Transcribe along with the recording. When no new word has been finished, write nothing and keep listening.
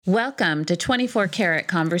Welcome to 24 Karat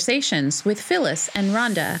Conversations with Phyllis and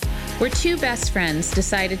Rhonda. We're two best friends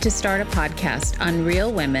decided to start a podcast on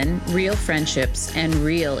real women, real friendships, and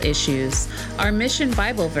real issues. Our mission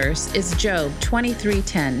Bible verse is Job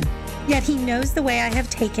 23:10. Yet he knows the way I have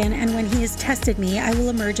taken, and when he has tested me, I will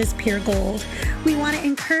emerge as pure gold. We want to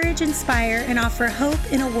encourage, inspire, and offer hope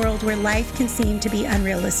in a world where life can seem to be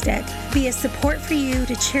unrealistic. Be a support for you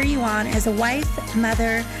to cheer you on as a wife,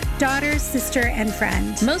 mother, daughter, sister, and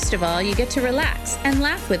friend. Most of all, you get to relax and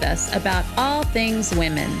laugh with us about all things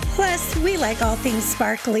women. Plus, we like all things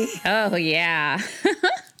sparkly. Oh, yeah.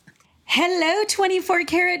 Hello, 24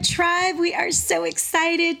 Karat Tribe. We are so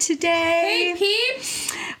excited today. Hey,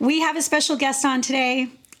 peeps. We have a special guest on today.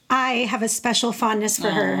 I have a special fondness for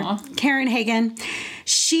her, Karen Hagen.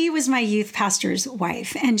 She was my youth pastor's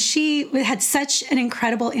wife, and she had such an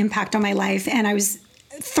incredible impact on my life, and I was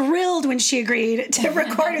thrilled when she agreed to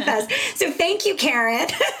record with us. So thank you, Karen.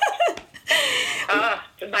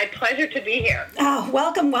 My pleasure to be here. Oh,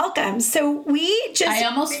 welcome, welcome. So I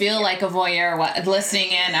almost feel like a voyeur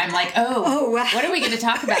listening in. I'm like, what are we going to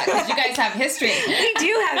talk about? Because you guys have history. We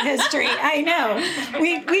do have history. I know.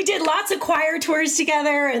 We did lots of choir tours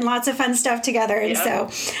together and lots of fun stuff together. And so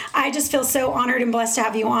I just feel so honored and blessed to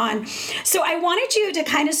have you on. So I wanted you to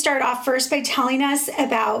kind of start off first by telling us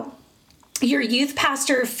about your youth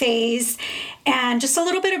pastor phase and just a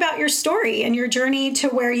little bit about your story and your journey to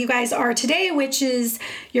where you guys are today, which is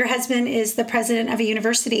your husband is the president of a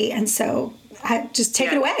university. And so just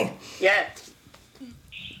take it away. Yes.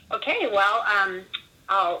 Okay, well,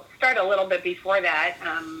 I'll start a little bit before that.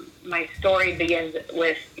 My story begins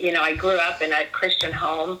with, I grew up in a Christian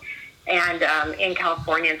home and in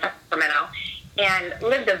California, in Sacramento, and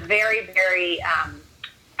lived a very, very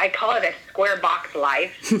I call it a square box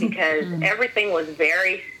life because everything was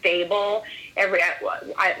very stable.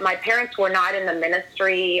 My parents were not in the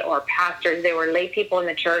ministry or pastors. They were lay people in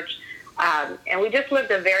the church. And we just lived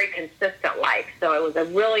a very consistent life. So it was a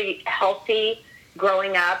really healthy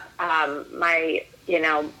growing up. My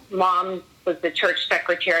mom was the church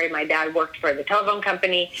secretary. My dad worked for the telephone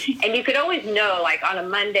company. And you could always know, like on a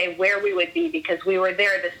Monday, where we would be because we were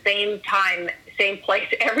there at the same time, same place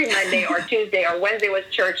every Monday or Tuesday or Wednesday was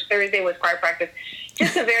church, Thursday was choir practice.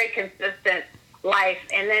 Just a very consistent life.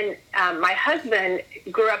 And then my husband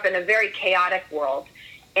grew up in a very chaotic world.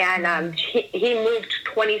 And he moved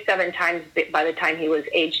 27 times by the time he was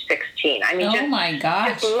age 16. I mean, my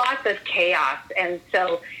gosh. Just lots of chaos. And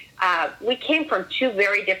so we came from two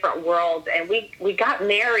very different worlds, and we got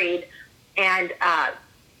married, and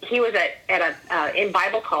he was in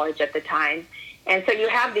Bible college at the time. And so you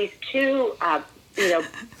have these two,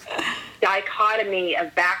 dichotomy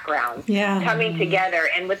of backgrounds coming together.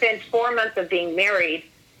 And within 4 months of being married,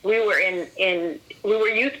 we were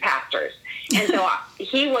youth pastors. And so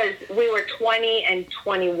we were 20 and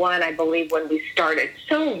 21, I believe, when we started.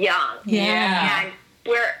 So young. Yeah. And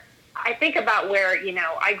I think about where,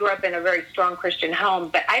 I grew up in a very strong Christian home,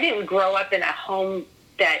 but I didn't grow up in a home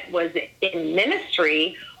that was in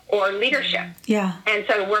ministry or leadership. Yeah. And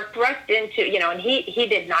so we're thrust into, and he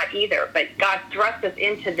did not either, but God thrust us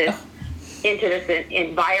into this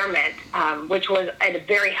environment, which was at a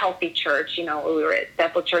very healthy church. We were at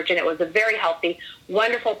Bethel Church, and it was a very healthy,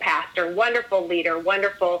 wonderful pastor, wonderful leader,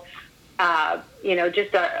 wonderful,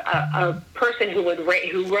 just a person who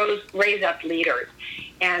raise up leaders.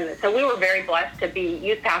 And so we were very blessed to be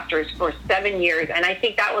youth pastors for 7 years. And I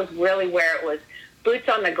think that was really where it was boots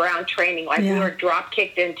on the ground training. We were drop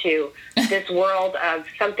kicked into this world of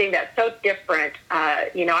something that's so different.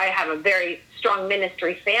 I have a very strong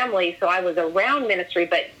ministry family, so I was around ministry,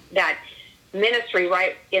 but that ministry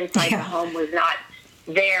right inside the home was not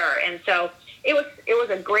there. And so it was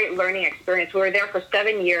a great learning experience. We were there for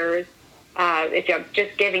 7 years. If I'm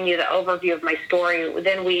just giving you the overview of my story,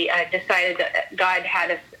 then we decided that God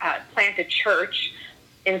had us plant a church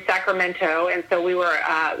in Sacramento, and so we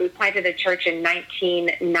planted a church in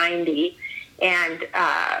 1990, and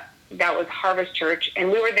that was Harvest Church,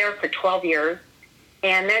 and we were there for 12 years.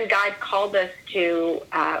 And then God called us to.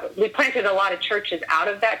 We planted a lot of churches out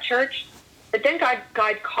of that church, but then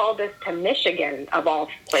God called us to Michigan, of all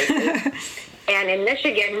places. And in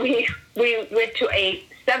Michigan, we went to a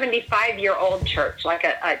 75-year-old church, like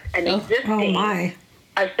an existing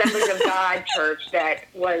Assemblies of God church that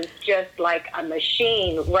was just like a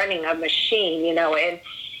machine, running a machine, and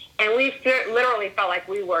we literally felt like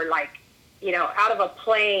we were like, out of a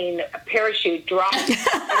plane, a parachute dropped in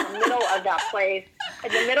the middle of that place,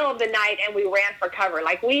 in the middle of the night, and we ran for cover.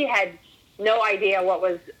 Like we had no idea what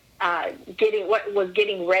was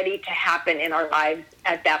getting ready to happen in our lives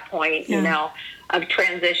at that point, you know, of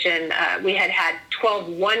transition. We had 12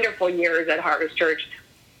 wonderful years at Harvest Church,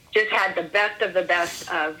 just had the best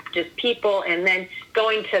of just people. And then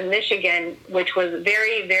going to Michigan, which was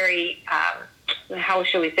very, very, how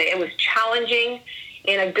should we say, it was challenging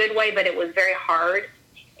in a good way, but it was very hard.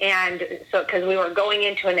 And so, because we were going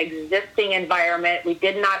into an existing environment, we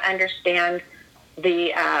did not understand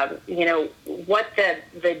the, what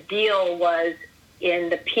the deal was in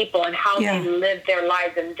the people and how they lived their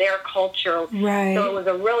lives and their culture. Right. So it was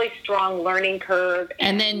a really strong learning curve.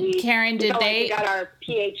 And then Karen, we got our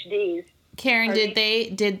PhDs. Karen, did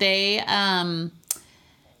they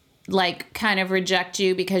like kind of reject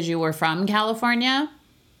you because you were from California?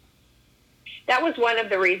 That was one of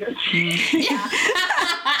the reasons. It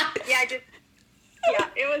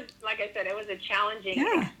was, like I said, it was a challenging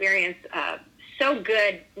experience. So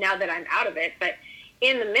good now that I'm out of it, but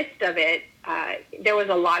in the midst of it, there was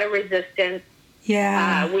a lot of resistance.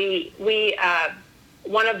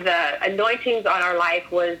 One of the anointings on our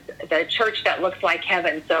life was the church that looks like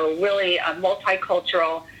heaven. So really a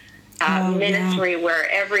multicultural ministry where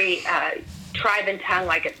every tribe and tongue,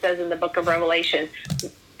 like it says in the book of Revelation,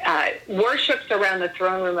 worships around the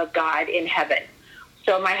throne room of God in heaven.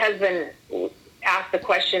 So my husband asked the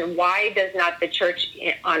question, why does not the church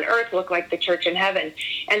on earth look like the church in heaven?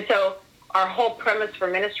 And so our whole premise for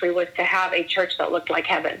ministry was to have a church that looked like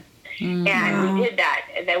heaven. And we did that.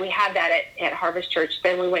 And then we had that at Harvest Church.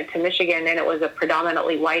 Then we went to Michigan, and it was a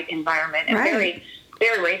predominantly white environment and very,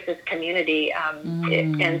 very racist community.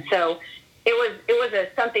 And so it was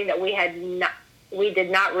something that we did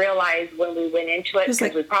not realize when we went into it,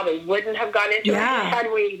 because we probably wouldn't have gone into it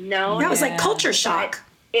had we known. That was like culture shock.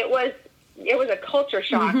 It was a culture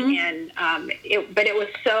shock, and but it was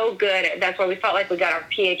so good. That's why we felt like we got our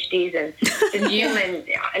PhDs in the human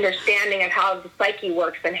understanding of how the psyche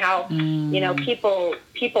works and how people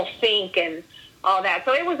think and all that.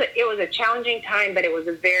 So it was a challenging time, but it was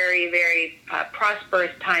a very, very prosperous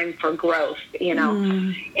time for growth. And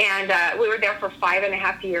we were there for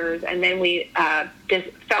 5.5 years, and then we just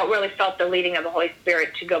felt the leading of the Holy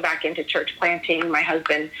Spirit to go back into church planting. My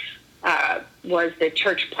husband was the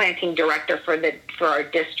church planting director for our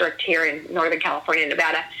district here in Northern California,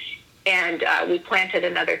 Nevada, and we planted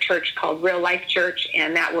another church called Real Life Church,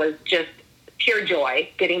 and that was just pure joy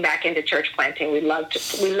getting back into church planting. We love to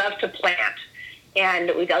plant,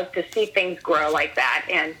 and we love to see things grow like that.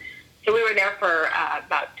 And so we were there for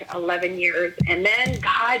about 11 years, and then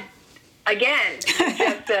God again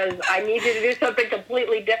just says, "I need you to do something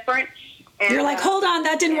completely different." And, you're like, hold on,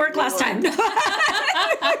 that didn't work last time.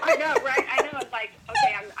 I know, right? I know. It's like,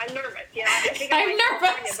 okay, I'm nervous. I think I'm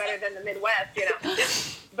nervous. Better than the Midwest,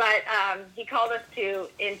 But he called us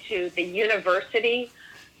into the university,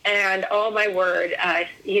 and oh my word,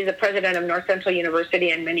 he's the president of North Central University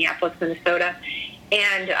in Minneapolis, Minnesota,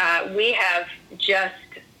 and we have just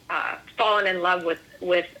fallen in love with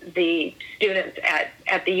the students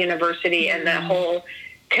at the university and the whole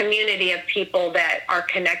community of people that are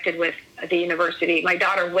connected with the university. My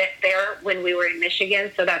daughter went there when we were in Michigan,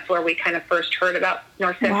 so that's where we kind of first heard about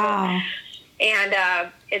North Central. Wow. And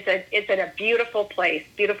it's a beautiful place.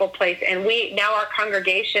 And now our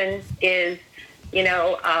congregation is,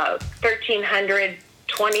 1,300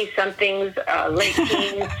 20-somethings, late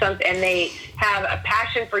teens, and they have a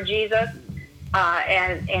passion for Jesus.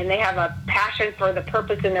 And they have a passion for the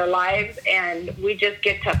purpose in their lives, and we just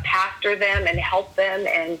get to pastor them and help them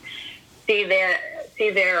and see their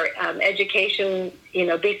education,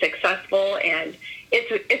 be successful. And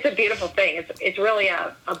it's a beautiful thing. It's really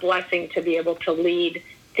a blessing to be able to lead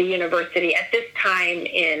the university at this time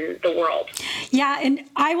in the world. Yeah, and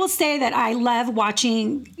I will say that I love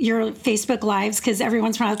watching your Facebook Lives, because every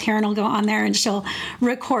once in a while Karen will go on there and she'll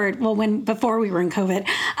record. Well, before we were in COVID,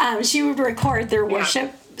 she would record their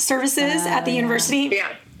worship services at the university.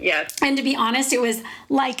 Yeah. Yes. And to be honest, it was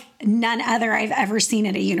like none other I've ever seen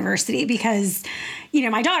at a university, because,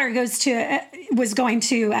 my daughter was going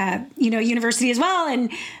to university as well. And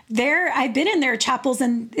I've been in their chapels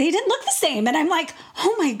and they didn't look the same. And I'm like,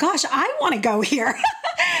 oh my gosh, I want to go here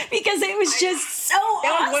because it was just so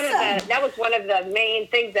awesome. That was one of the main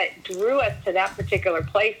things that drew us to that particular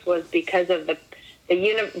place, was because of the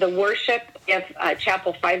worship of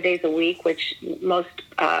chapel 5 days a week, which most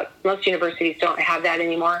universities don't have that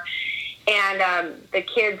anymore. And the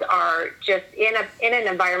kids are just in an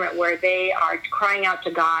environment where they are crying out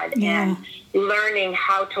to God and learning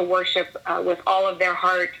how to worship with all of their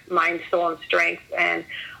heart, mind, soul, and strength, and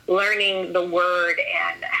learning the word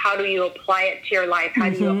and how do you apply it to your life? How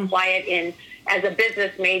do you apply it in as a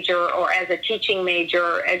business major or as a teaching major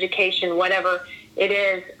or education, whatever it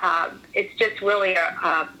is. It's just really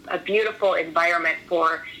a beautiful environment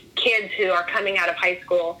for kids who are coming out of high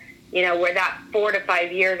school, where that 4 to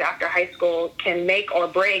 5 years after high school can make or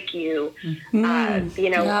break you.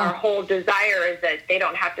 Our whole desire is that they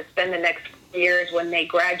don't have to spend the next 4 years when they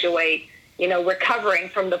graduate, recovering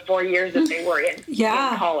from the 4 years that they were in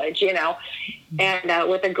college, and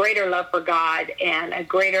with a greater love for God and a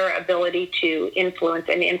greater ability to influence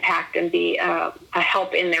and impact and be a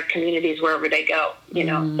help in their communities wherever they go,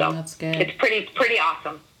 so that's good. It's pretty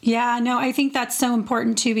awesome. Yeah, no, I think that's so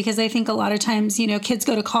important too, because I think a lot of times, kids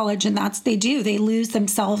go to college and they lose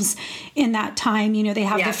themselves in that time. They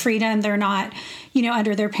have the freedom. They're not,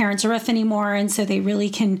 under their parents' roof anymore. And so they really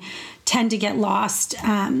can tend to get lost.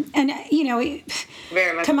 Very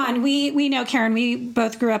much come on, we know, Karen, we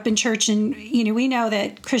both grew up in church, and, we know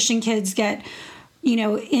that Christian kids get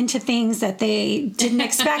into things that they didn't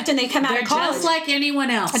expect, and they come out of college. They're just like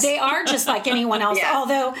anyone else. They are just like anyone else,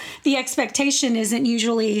 although the expectation isn't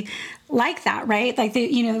usually like that, right? Like,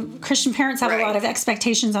 Christian parents have a lot of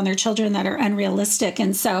expectations on their children that are unrealistic.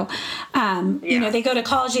 And so, they go to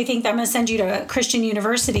college, they think, I'm going to send you to a Christian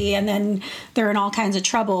university, and then they're in all kinds of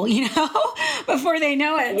trouble, before they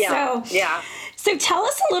know it. So tell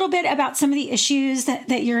us a little bit about some of the issues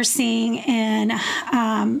that you're seeing in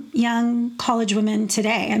young college women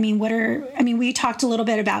today. We talked a little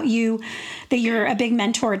bit about you, that you're a big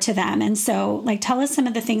mentor to them. And so, tell us some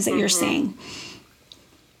of the things that you're seeing.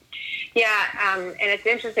 Yeah, and it's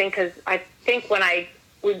interesting because I think when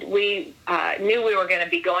we knew we were going to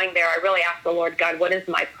be going there, I really asked the Lord, God, what is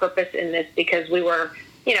my purpose in this? Because we were,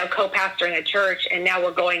 co-pastoring a church, and now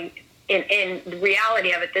we're going. In the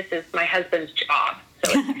reality of it, this is my husband's job.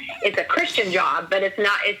 So it's a Christian job, but it's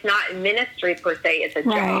not ministry per se. It's a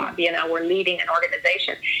job. We're leading an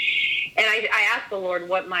organization. And I asked the Lord,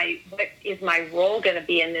 what is my role going to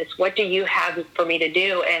be in this? What do you have for me to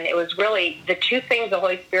do? And it was really the two things the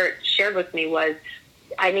Holy Spirit shared with me was,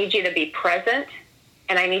 I need you to be present,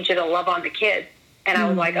 and I need you to love on the kids. And I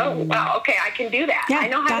was like, oh, wow, okay, I can do that. I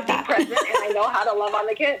know how to be present, and I know how to love on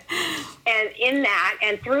the kids. And in that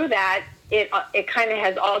and through that, it kind of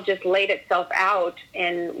has all just laid itself out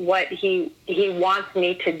in what he wants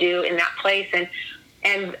me to do in that place.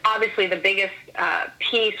 And obviously the biggest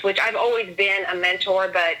piece, which I've always been a mentor,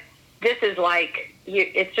 but this is like,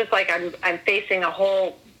 it's just like I'm facing a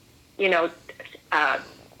whole,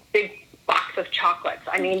 big box of chocolates.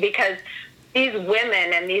 Because these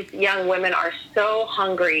women and these young women are so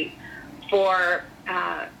hungry for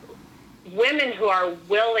women who are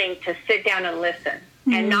willing to sit down and listen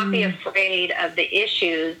and not be afraid of the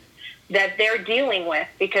issues that they're dealing with,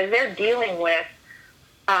 because they're dealing with,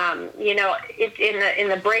 it's in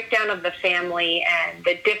the breakdown of the family and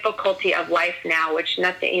the difficulty of life now, which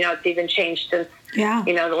nothing, it's even changed since,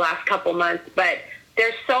 the last couple months. But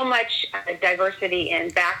there's so much diversity in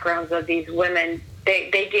backgrounds of these women.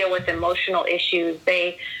 They deal with emotional issues.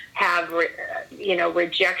 They have,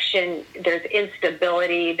 rejection. There's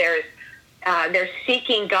instability. They're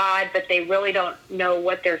seeking God, but they really don't know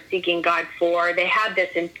what they're seeking God for. They have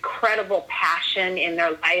this incredible passion in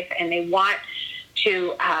their life, and they want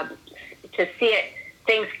to see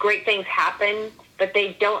great things happen, but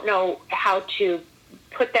they don't know how to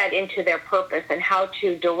put that into their purpose and how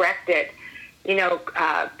to direct it, in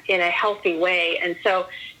a healthy way. And so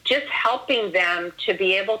just helping them to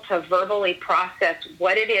be able to verbally process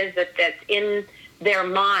what it is that's in their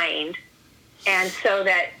mind, and so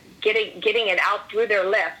that getting it out through their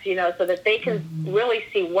lips, so that they can really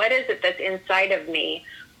see what is it that's inside of me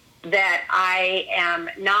that I am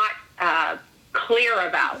not clear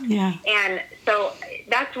about. Yeah. And so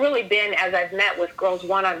that's really been, as I've met with girls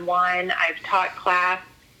one-on-one, I've taught class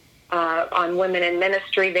on women in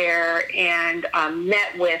ministry there, and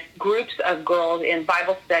met with groups of girls in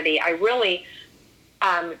Bible study. I really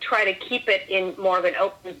try to keep it in more of an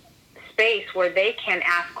open space where they can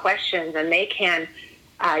ask questions, and they can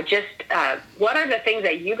what are the things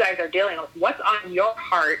that you guys are dealing with? What's on your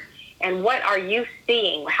heart, and what are you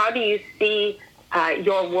seeing? How do you see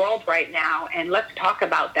your world right now? And let's talk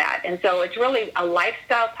about that. And so it's really a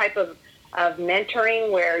lifestyle type of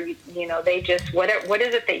mentoring where, they just, what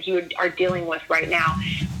is it that you are dealing with right now?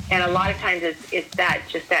 And a lot of times it's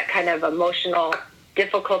that kind of emotional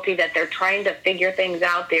difficulty that they're trying to figure things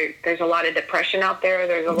out. There's a lot of depression out there.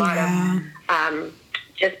 There's a lot of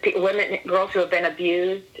girls who have been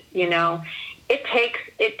abused. It takes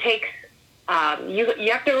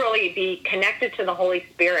you have to really be connected to the Holy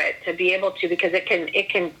Spirit to be able to, because it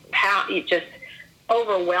can just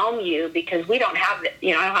overwhelm you, because we don't have I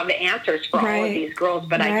don't have the answers for all of these girls,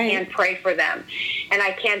 but I can pray for them, and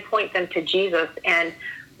I can point them to Jesus. And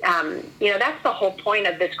that's the whole point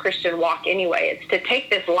of this Christian walk anyway. It's to take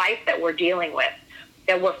this life that we're dealing with,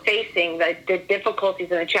 that we're facing, the difficulties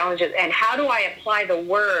and the challenges, and how do I apply the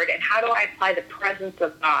Word, and how do I apply the presence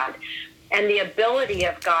of God and the ability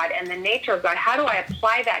of God and the nature of God? How do I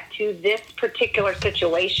apply that to this particular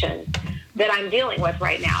situation that I'm dealing with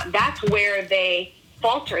right now? That's where they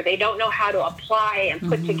falter. They don't know how to apply and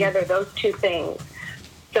put together those two things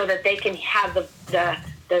so that they can have the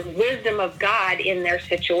wisdom of God in their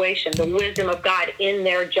situation, the wisdom of God in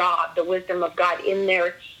their job, the wisdom of God in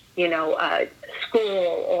their,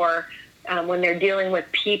 school, or when they're dealing with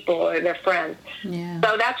people or their friends. Yeah.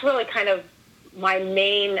 So that's really kind of my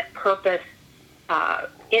main purpose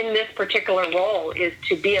in this particular role, is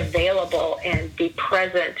to be available and be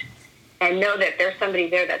present and know that there's somebody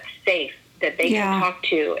there that's safe, that they can talk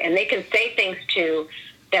to, and they can say things to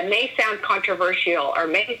that may sound controversial or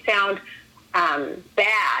may sound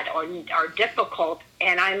bad or difficult,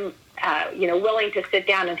 and I'm willing to sit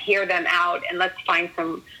down and hear them out, and let's find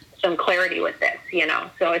some clarity with this.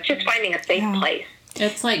 So it's just finding a safe place.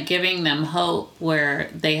 It's like giving them hope where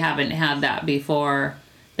they haven't had that before.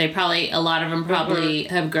 A lot of them probably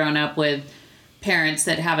have grown up with parents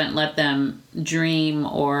that haven't let them dream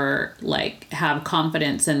or like have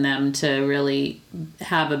confidence in them to really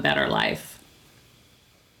have a better life.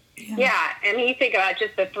 Yeah, and you think about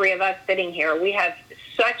just the three of us sitting here, we have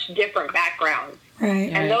such different backgrounds.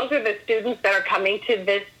 Right. And those are the students that are coming to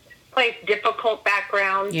this place, difficult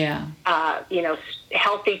backgrounds,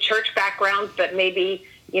 healthy church backgrounds, but maybe,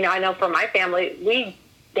 I know for my family, we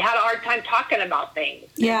had a hard time talking about things.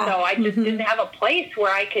 Yeah. And so I just didn't have a place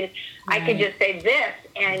where I could just say this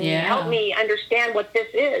and help me understand what this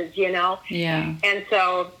is, Yeah. And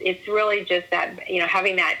so it's really just that,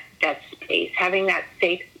 having that space, having that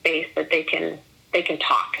safe space that they can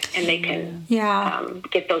talk and they can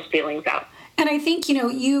get those feelings out. And I think, you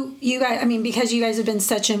guys, because you guys have been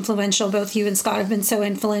such influential, both you and Scott have been so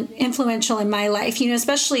influential in my life,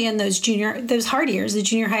 especially in those hard years, the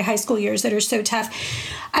junior high school years that are so tough.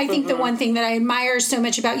 I think the one thing that I admire so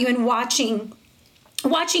much about you and watching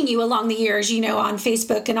you along the years, on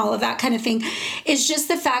Facebook and all of that kind of thing, is just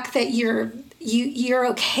the fact that you're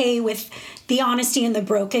okay with the honesty and the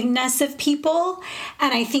brokenness of people.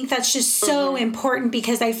 And I think that's just so important,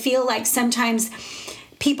 because I feel like sometimes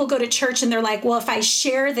people go to church and they're like, well, if I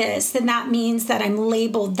share this, then that means that I'm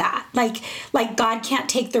labeled that. Like God can't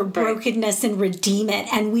take their brokenness and redeem it.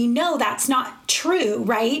 And we know that's not true,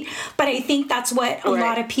 right? But I think that's what a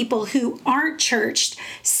lot of people who aren't churched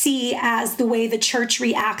see as the way the church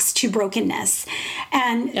reacts to brokenness.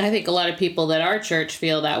 And I think a lot of people that are church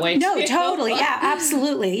feel that way. No, totally. Yeah,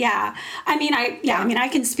 absolutely. Yeah. I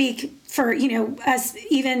can speak for, us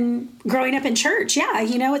even growing up in church. Yeah.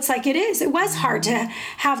 It's like it was hard to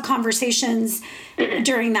have conversations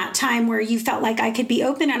during that time where you felt like I could be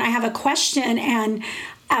open and I have a question. And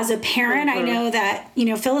as a parent, I know that,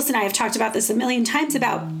 Phyllis and I have talked about this a million times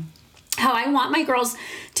about how I want my girls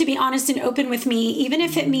to be honest and open with me, even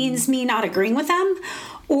if it means me not agreeing with them,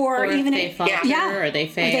 or even if they falter, or they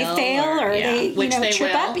fail, or they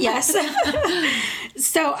trip will. up. Yes.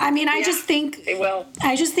 So, I just think they will.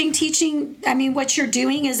 I just think teaching, what you're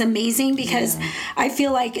doing is amazing, because I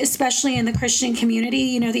feel like, especially in the Christian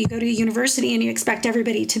community, that you go to a university and you expect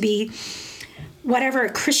everybody to be whatever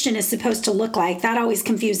a Christian is supposed to look like. That always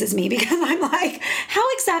confuses me, because I'm like, how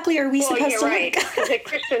exactly are we supposed to look? Because a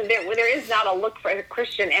Christian, there is not a look for a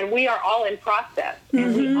Christian, and we are all in process,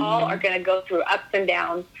 and we all are going to go through ups and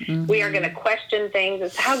downs. We are going to question things.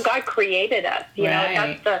 It's how God created us.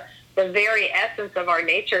 That's the very essence of our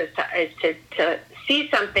nature, is to see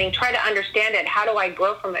something, try to understand it. How do I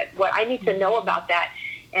grow from it? What I need to know about that,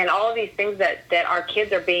 and all of these things that our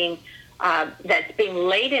kids are being that's being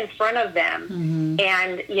laid in front of them.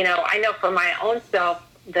 And I know for my own self,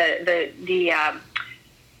 the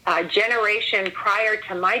generation prior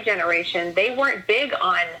to my generation, they weren't big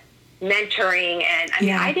on mentoring, and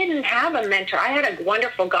I didn't have a mentor. I had a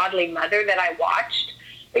wonderful godly mother that I watched,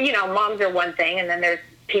 but moms are one thing, and then there's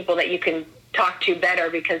people that you can talk to better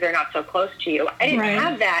because they're not so close to you. I didn't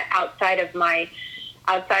have that outside of my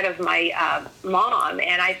mom,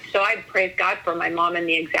 and I praise God for my mom and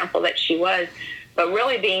the example that she was. But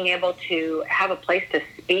really being able to have a place to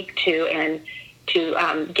speak to and to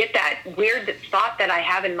get that weird thought that I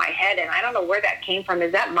have in my head, and I don't know where that came from.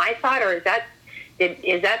 Is that my thought, or is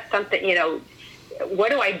that something?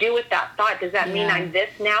 What do I do with that thought? Does that mean I'm this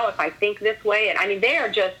now if I think this way? And they are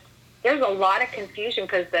just, there's a lot of confusion,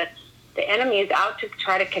 because The enemy is out to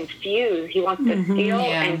try to confuse. He wants to steal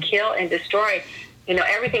and kill and destroy,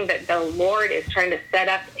 everything that the Lord is trying to set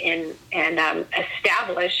up and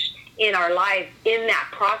establish in our lives in that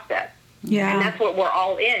process. Yeah. And that's what we're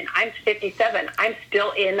all in. I'm 57. I'm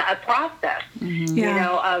still in a process,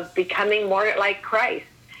 of becoming more like Christ.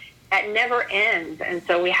 That never ends. And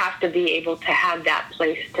so we have to be able to have that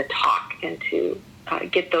place to talk and to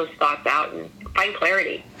get those thoughts out and find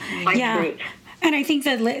clarity, find truth. And I think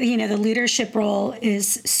that, the leadership role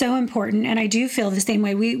is so important. And I do feel the same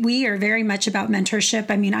way. We are very much about mentorship.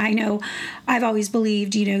 I mean, I know I've always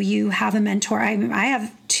believed, you have a mentor. I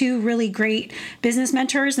have two really great business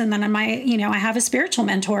mentors. And then I have a spiritual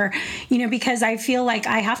mentor, because I feel like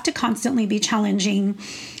I have to constantly be challenging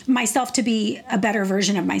myself to be a better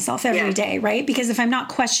version of myself every day, right? Because if I'm not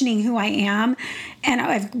questioning who I am and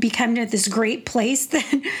I've become at this great place,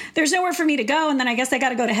 then there's nowhere for me to go. And then I guess I got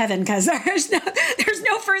to go to heaven because there's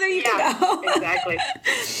no further you can go. Exactly.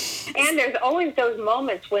 And there's always those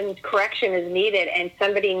moments when correction is needed and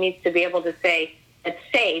somebody needs to be able to say, that's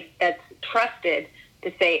safe, that's trusted,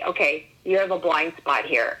 to say, okay, you have a blind spot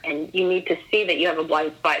here, and you need to see that you have a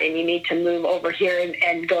blind spot, and you need to move over here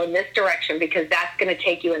and go in this direction because that's going to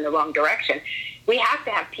take you in the wrong direction. We have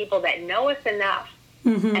to have people that know us enough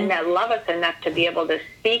and that love us enough to be able to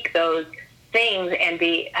speak those things and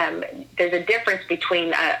be, there's a difference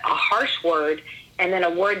between a harsh word and then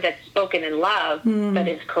a word that's spoken in love but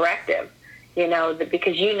is corrective,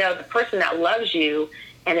 because the person that loves you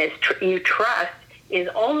and you trust is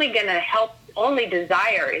only going to help. Only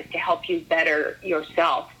desire is to help you better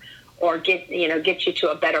yourself or get you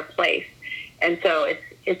to a better place. And so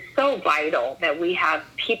it's so vital that we have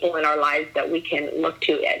people in our lives that we can look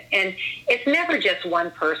to it. And it's never just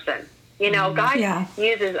one person. God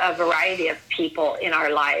uses a variety of people in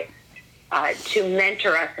our lives to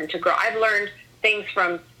mentor us and to grow. I've learned things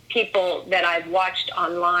from people that I've watched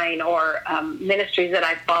online or ministries that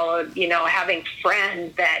I've followed, having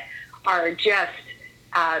friends that are just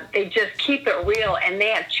they just keep it real, and they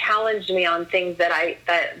have challenged me on things that I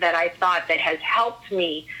thought that has helped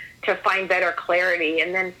me to find better clarity.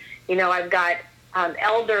 And then, I've got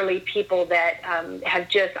elderly people that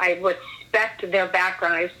I respect their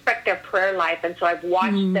background, I respect their prayer life, and so I've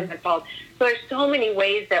watched them and followed. So there's so many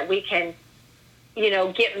ways that we can,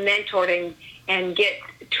 get mentored and get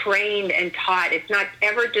trained and taught. It's not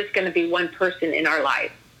ever just going to be one person in our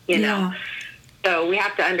life, know. So we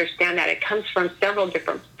have to understand that it comes from several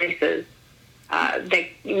different places that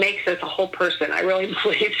makes us a whole person. I really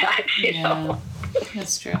believe that, know.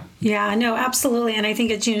 That's true. Yeah, no, absolutely. And I think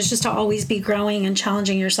it's just to always be growing and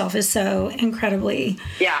challenging yourself is so incredibly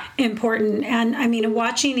important. And I mean,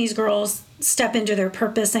 watching these girls step into their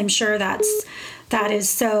purpose, I'm sure that is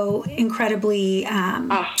so incredibly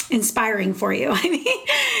inspiring for you. I mean,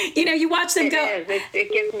 you watch them go. It is.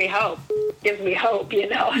 It gives me hope.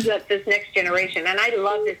 That this next generation. And I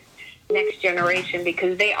love this next generation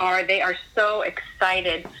because they are so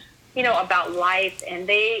excited, about life, and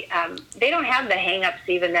they don't have the hang-ups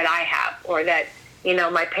even that I have or that,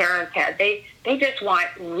 my parents had. They just want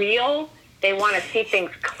real. They want to see things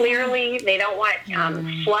clearly. They don't want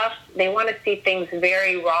fluff. They want to see things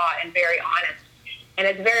very raw and very honest. And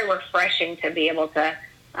it's very refreshing to be able to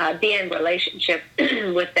be in relationship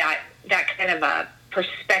with that kind of a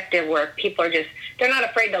perspective where people are they're not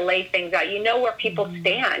afraid to lay things out. Where people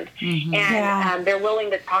stand, and they're willing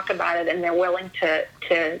to talk about it, and they're willing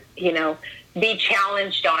to be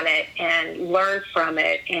challenged on it and learn from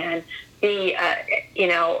it, and be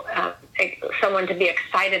someone to be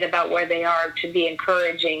excited about where they are, to be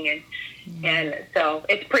encouraging, and so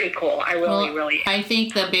it's pretty cool. I really I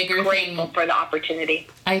think the bigger grateful for the opportunity.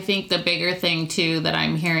 I think the bigger thing too that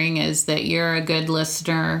I'm hearing is that you're a good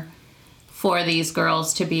listener for these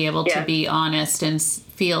girls to be able to be honest and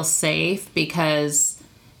feel safe, because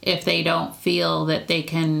if they don't feel that they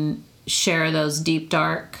can share those deep,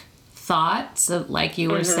 dark thoughts, like you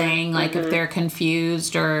were saying, like if they're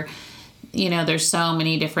confused or, there's so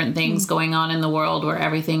many different things going on in the world where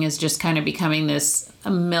everything is just kind of becoming this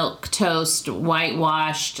milquetoast,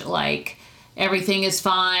 whitewashed, like everything is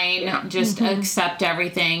fine, just accept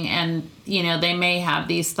everything. And, they may have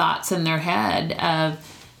these thoughts in their head of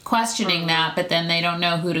questioning that, but then they don't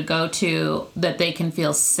know who to go to that they can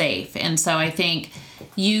feel safe. And so I think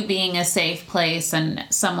you being a safe place and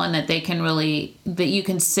someone that they can that you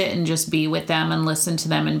can sit and just be with them and listen to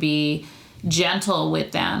them and be gentle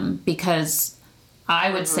with them, because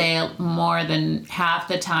I would say more than half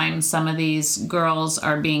the time some of these girls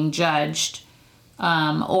are being judged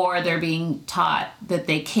or they're being taught that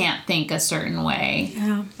they can't think a certain way.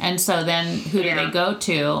 Yeah. And so then who do they go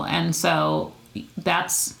to? And so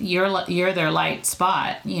you're their light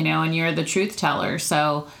spot, and you're the truth teller.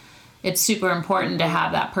 So it's super important to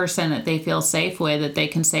have that person that they feel safe with, that they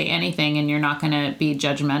can say anything and you're not going to be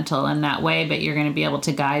judgmental in that way, but you're going to be able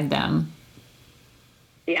to guide them.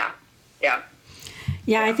 Yeah.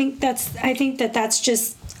 I think that's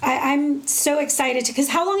just, I'm so excited because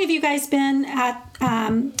how long have you guys been at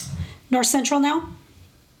North Central now?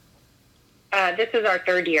 This is our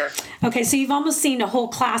 3rd year. Okay, so you've almost seen a whole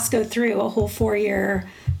class go through, a whole 4-year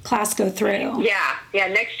class go through. Yeah.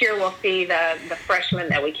 Next year we'll see the freshmen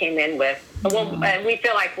that we came in with. And we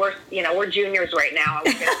feel like we're juniors right now,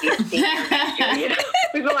 and we're going to be seniors next year.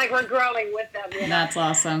 We feel like we're growing with them. That's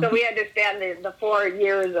awesome. So we understand the 4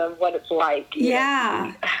 years of what it's like.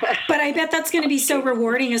 Yeah, but I bet that's going to be so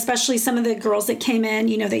rewarding, especially some of the girls that came in,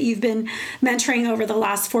 that you've been mentoring over the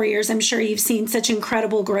last 4 years. I'm sure you've seen such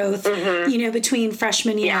incredible growth, between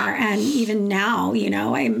freshman year and even now.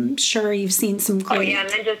 I'm sure you've seen some great. Oh yeah, and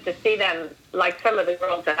then just to see them, like some of the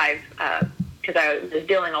girls that I've. Because I was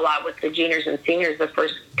dealing a lot with the juniors and seniors the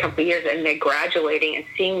first couple of years, and they're graduating and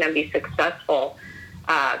seeing them be successful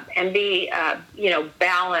and be,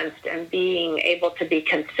 balanced and being able to be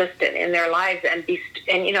consistent in their lives and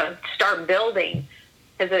start building,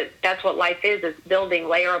 because that's what life is building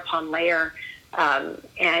layer upon layer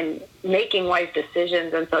and making wise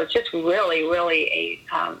decisions. And so it's just really, really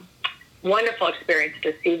a wonderful experience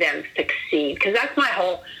to see them succeed, because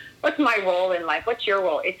what's my role in life? What's your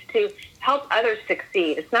role? It's to help others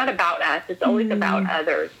succeed. It's not about us. It's always about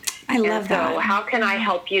others. I love that. So how can I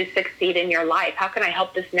help you succeed in your life? How can I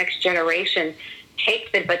help this next generation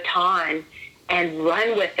take the baton and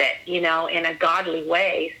run with it, in a godly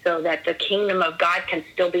way, so that the kingdom of God can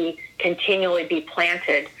still continually be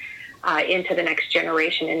planted into the next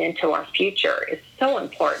generation and into our future? Is so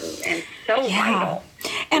important and so vital.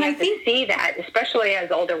 And I think see that, especially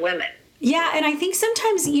as older women. Yeah, and I think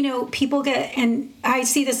sometimes, people get, and I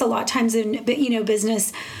see this a lot of times in,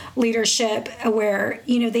 business leadership where,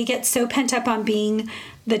 they get so pent up on being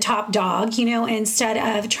the top dog, instead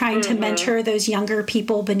of trying to mentor those younger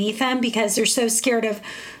people beneath them, because they're so scared of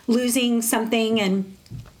losing something, and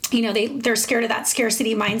they're scared of that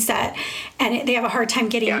scarcity mindset, and they have a hard time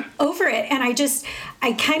getting over it. And I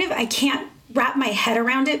can't wrap my head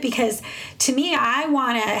around it, because to me, I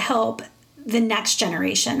want to help the next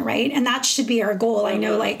generation, right? And that should be our goal. I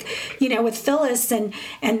know, with Phyllis and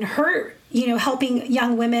her, helping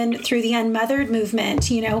young women through the unmothered movement,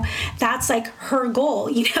 that's like her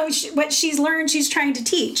goal, what she's learned, she's trying to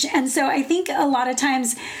teach. And so I think a lot of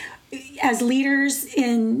times as leaders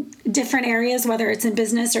in different areas, whether it's in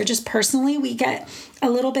business or just personally, we get a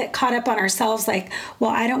little bit caught up on ourselves, like, well,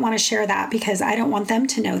 I don't want to share that because I don't want them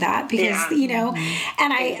to know that, because, and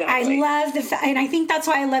I love and I think that's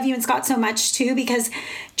why I love you and Scott so much too, because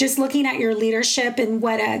just looking at your leadership and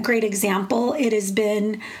what a great example it has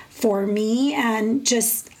been for me, and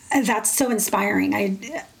just that's so inspiring. I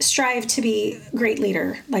strive to be a great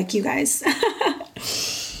leader like you guys.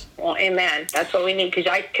 Well, amen. That's what we need, because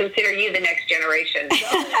I consider you the next generation. So.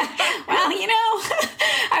 Well,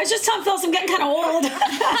 I was just telling Phyllis I'm getting kind of old.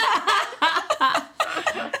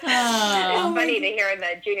 It's funny to hear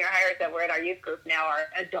the junior hires that we're in our youth group now are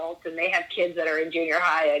adults, and they have kids that are in junior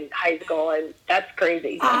high and high school, and that's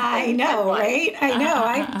crazy. I know, right? I know.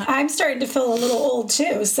 I'm starting to feel a little old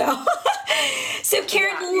too. So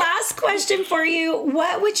Karen, last question for you.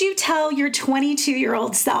 What would you tell your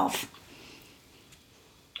 22-year-old self?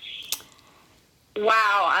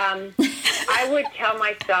 Wow. I would tell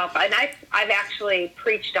myself, and I've actually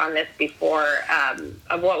preached on this before,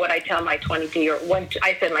 of what would I tell my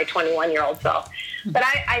 21-year-old self. But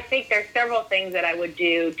I think there's several things that I would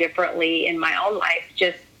do differently in my own life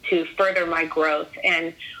just to further my growth.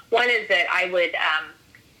 And one is that I would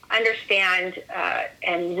understand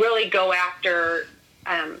and really go after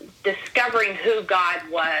discovering who God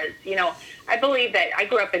was. I believe that I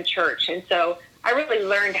grew up in church, and so I really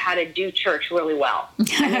learned how to do church really well.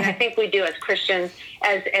 I think we do as Christians,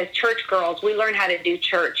 as church girls, we learn how to do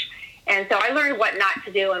church. And so I learned what not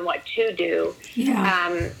to do and what to do. Yeah.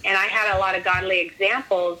 And I had a lot of godly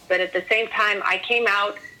examples, but at the same time, I came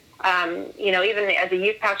out, even as a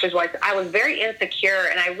youth pastor's wife, I was very insecure,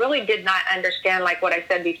 and I really did not understand, like what I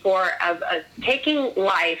said before, of taking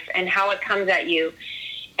life and how it comes at you.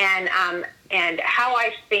 And how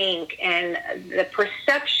I think, and the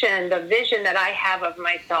perception, the vision that I have of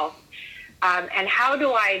myself, and how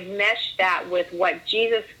do I mesh that with what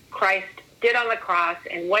Jesus Christ did on the cross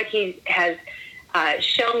and what he has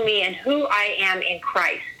shown me and who I am in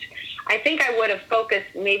Christ. I think I would have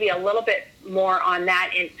focused maybe a little bit more on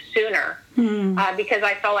that sooner because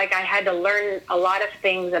I felt like I had to learn a lot of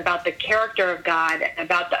things about the character of God,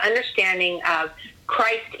 about the understanding of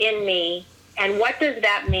Christ in me, and what does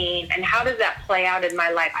that mean, and how does that play out in my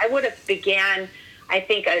life. I would have began, I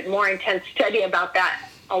think, a more intense study about that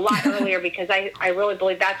a lot earlier because I really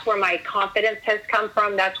believe that's where my confidence has come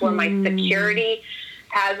from. That's where my security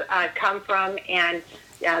has come from, and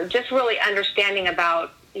just really understanding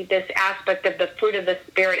about this aspect of the fruit of the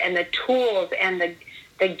Spirit and the tools and the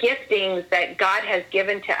giftings that God has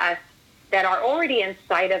given to us that are already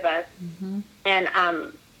inside of us.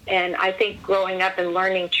 And I think growing up and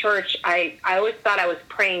learning church, I always thought I was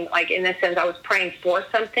praying, like in a sense, I was praying for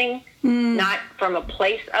something, not from a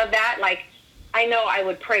place of that. Like, I know I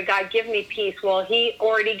would pray, God, give me peace. Well, he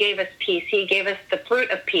already gave us peace. He gave us the fruit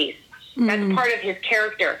of peace. That's part of his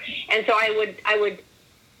character. And so I would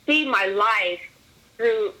see my life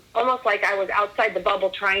through almost like I was outside the bubble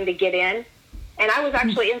trying to get in. And I was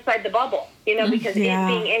actually inside the bubble, because it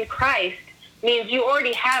being in Christ means you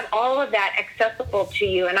already have all of that accessible to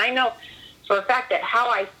you. And I know for a fact that how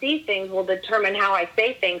I see things will determine how I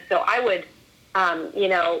say things. So I would,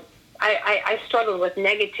 I struggled with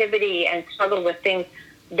negativity and struggled with things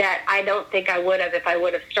that I don't think I would have if I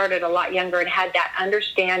would have started a lot younger and had that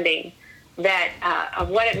understanding that of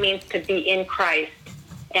what it means to be in Christ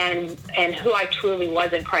and who I truly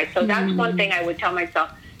was in Christ. So that's one thing I would tell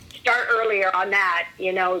myself. Start earlier on that,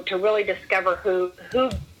 to really discover who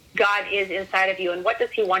God is inside of you and what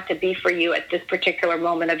does he want to be for you at this particular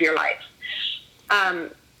moment of your life.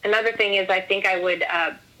 Another thing is I think I would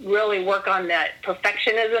really work on the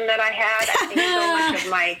perfectionism that I had. I think so much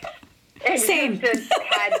of my existence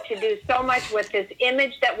had to do so much with this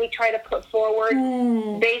image that we try to put forward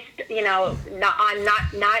based, not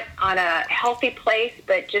on a healthy place,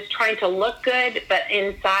 but just trying to look good, but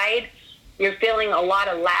inside you're feeling a lot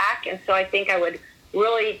of lack. And so I think I would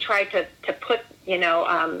really try to put,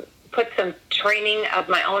 put some training of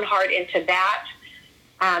my own heart into that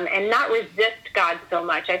and not resist God so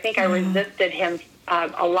much. I think I resisted him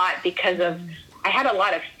a lot because I had a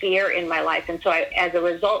lot of fear in my life. And so as a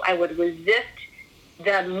result, I would resist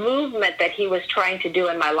the movement that he was trying to do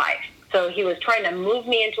in my life. So he was trying to move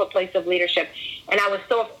me into a place of leadership. And I was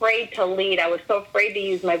so afraid to lead. I was so afraid to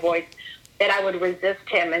use my voice that I would resist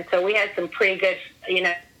him. And so we had some pretty good,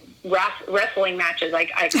 wrestling matches, I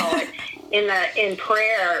call it, in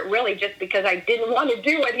prayer, really just because I didn't want to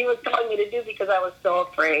do what he was telling me to do because I was so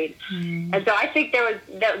afraid. And so I think those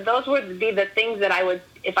would be the things that I would,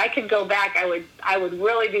 if I could go back, I would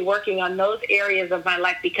really be working on those areas of my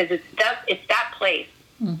life because it's that place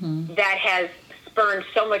that has spurned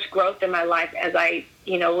so much growth in my life as I,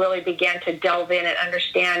 really began to delve in and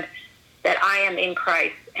understand that I am in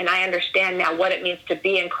Christ, and I understand now what it means to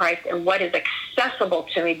be in Christ and what is accessible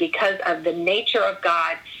to me because of the nature of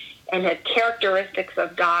God and the characteristics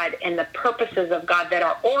of God and the purposes of God that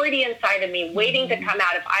are already inside of me, waiting to come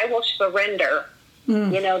out if I will surrender,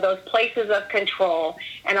 those places of control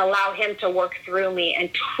and allow him to work through me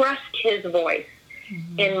and trust his voice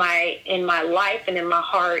in my life and in my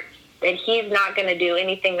heart, that he's not going to do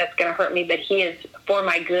anything that's going to hurt me, but he is for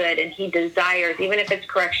my good, and he desires, even if it's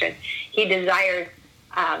correction, he desires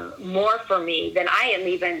more for me than I am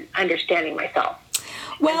even understanding myself.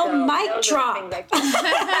 Well, so mic drop.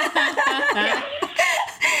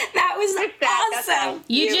 That was awesome.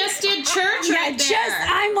 You just did church right there.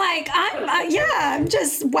 I'm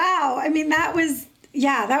just, wow. I mean, that was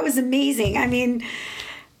amazing. I mean,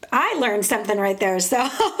 I learned something right there. So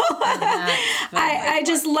I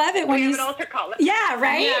just love it when we have an altar call. Yeah,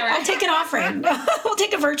 right? Yeah, right. I'll take an offering. We'll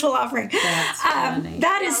take a virtual offering.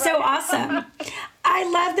 That is so awesome. I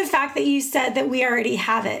love the fact that you said that we already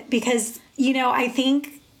have it because, I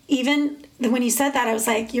think even when you said that, I was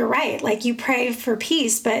like, you're right. Like you pray for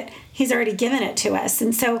peace, but he's already given it to us.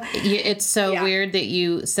 And so it's so weird that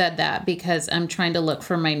you said that because I'm trying to look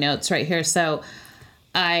for my notes right here. So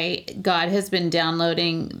God has been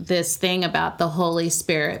downloading this thing about the Holy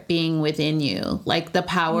Spirit being within you. Like the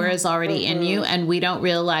power is already in you, and we don't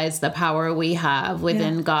realize the power we have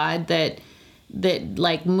within God that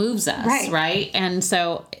like moves us, right? And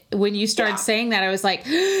so when you started saying that, I was like,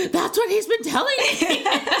 that's what he's been telling me.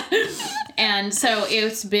 And so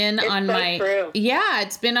it's been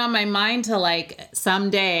it's been on my mind to like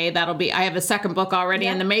someday I have a second book already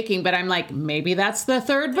in the making, but I'm like, maybe that's the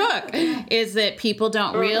third book, is that people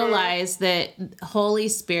don't realize that Holy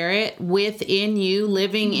Spirit within you,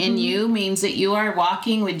 living in you, means that you are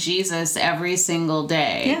walking with Jesus every single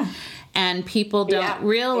day. Yeah. And people don't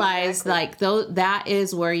realize like that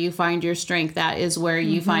is where you find your strength. That is where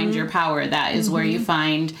you find your power. That is where you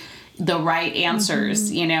find the right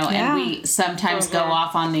answers, you know, and we sometimes go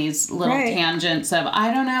off on these little tangents of,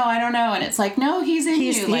 I don't know. And it's like, no, he's in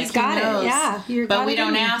you. Like, he's got he knows. it. Yeah. But we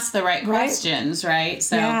don't ask the right questions, right?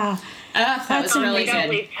 So that was really good.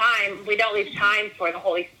 We don't leave time for the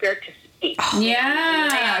Holy Spirit to speak.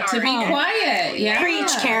 To be quiet. Yeah.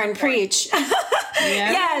 Preach, Karen, preach.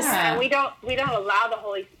 Yes. And we don't allow the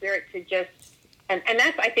Holy Spirit to just, and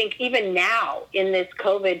that's, I think, even now in this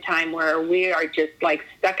COVID time where we are just like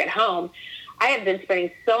stuck at home, I have been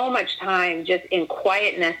spending so much time just in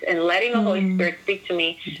quietness and letting the Holy Spirit speak to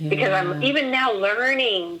me, because I'm even now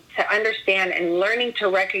learning to understand and learning to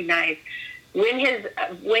recognize when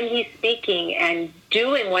he's speaking and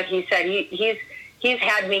doing what he said. He's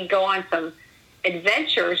had me go on some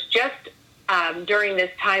adventures just during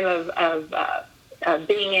this time of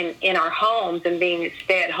being in our homes and being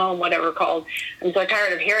stay at home, whatever called. I'm so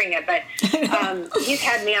tired of hearing it, but he's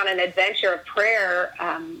had me on an adventure of prayer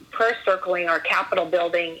circling our Capitol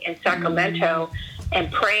building in Sacramento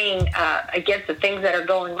and praying against the things that are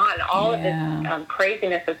going on, all of this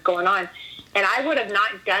craziness that's going on. And I would have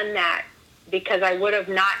not done that because I would have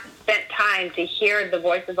not spent time to hear the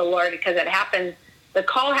voice of the Lord, because the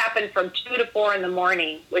call happened from 2 to 4 in the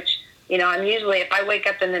morning, which, you know, I'm usually, if I wake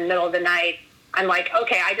up in the middle of the night, I'm like,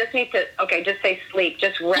 okay, I just need to, just say sleep,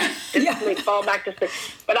 just rest, just sleep, fall back to sleep.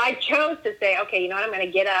 But I chose to say, okay, you know what, I'm going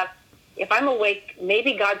to get up. If I'm awake,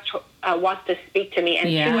 maybe God wants to speak to me. And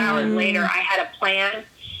 2 hours later, I had a plan,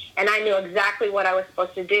 and I knew exactly what I was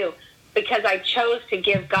supposed to do, because I chose to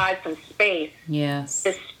give God some space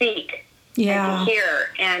to speak and to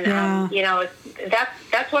hear. And, you know,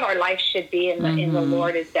 that's what our life should be in the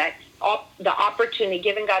Lord, is that the opportunity,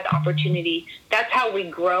 giving God the opportunity. That's how we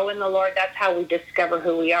grow in the Lord. That's how we discover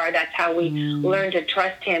who we are. That's how we learn to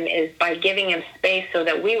trust him, is by giving him space so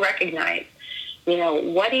that we recognize, you know,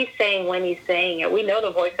 what he's saying when he's saying it. We know the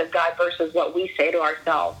voice of God versus what we say to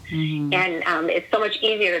ourselves. And it's so much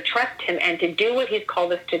easier to trust him and to do what he's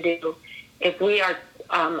called us to do if we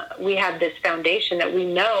have this foundation that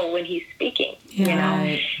we know when he's speaking, you know.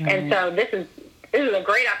 Right. And so this is a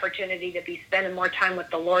great opportunity to be spending more time with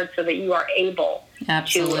the Lord, so that you are able to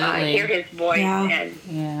hear his voice. And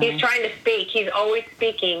he's trying to speak. He's always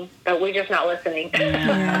speaking, but we're just not listening.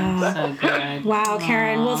 So good. Wow,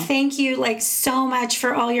 Karen. Well, thank you so much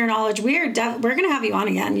for all your knowledge. We're going to have you on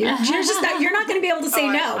again. You're not going to be able to say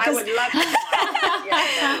no. I would love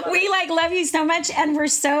to. We love you so much, and we're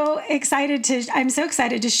so excited I'm so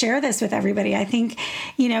excited to share this with everybody. I think,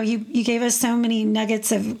 you know, you gave us so many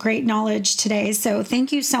nuggets of great knowledge today. So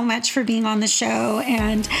thank you so much for being on the show.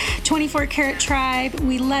 And 24 Karat Tribe,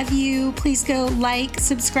 we love you. Please go like,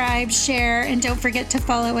 subscribe, share, and don't forget to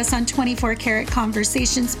follow us on 24 Karat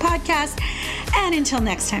Conversations podcast. And until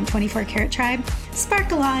next time, 24 Karat Tribe,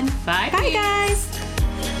 sparkle on. Bye. Bye, guys.